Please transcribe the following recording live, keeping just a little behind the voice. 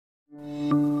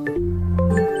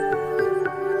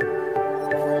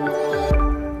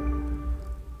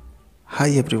Hi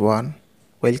everyone,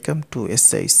 welcome to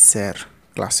SI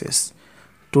classes.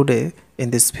 Today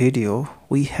in this video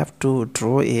we have to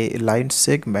draw a line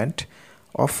segment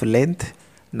of length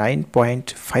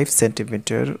 9.5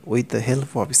 centimeter with the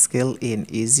help of scale in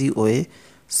easy way.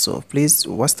 So please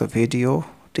watch the video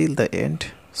till the end.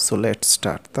 So let's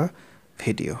start the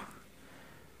video.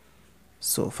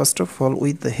 So first of all,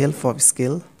 with the help of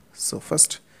scale, so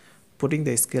first putting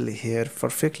the scale here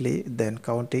perfectly, then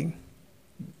counting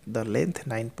the length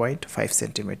 9.5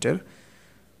 centimeter.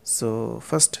 So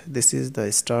first this is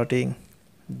the starting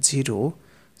 0,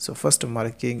 so first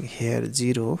marking here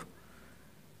 0,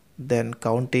 then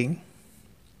counting.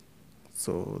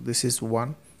 So this is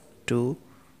 1 2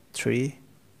 3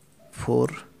 4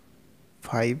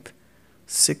 5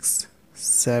 6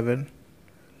 7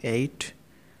 8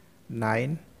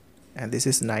 9, and this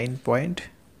is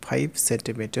 9.5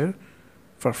 centimeter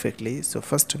perfectly. So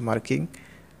first marking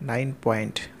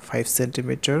 9.5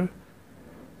 centimeter,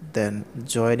 then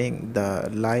joining the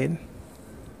line.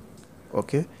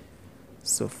 Okay,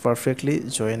 so perfectly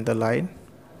join the line.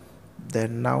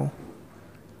 Then now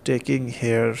taking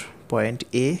here point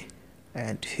A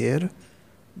and here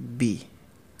B.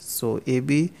 So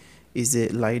AB is a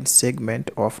line segment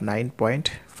of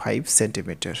 9.5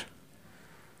 centimeter.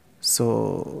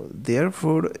 So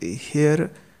therefore here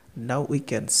now we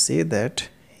can say that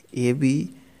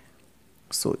AB,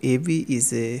 so AB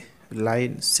is a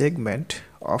line segment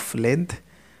of length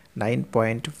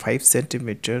 9.5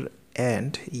 centimeter,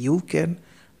 and you can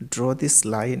draw this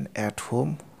line at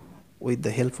home with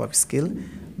the help of scale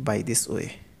by this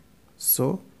way.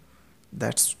 So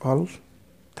that's all.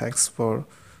 Thanks for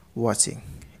watching.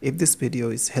 If this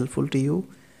video is helpful to you,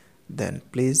 then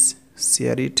please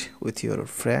share it with your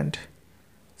friend.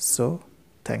 So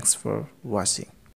thanks for watching.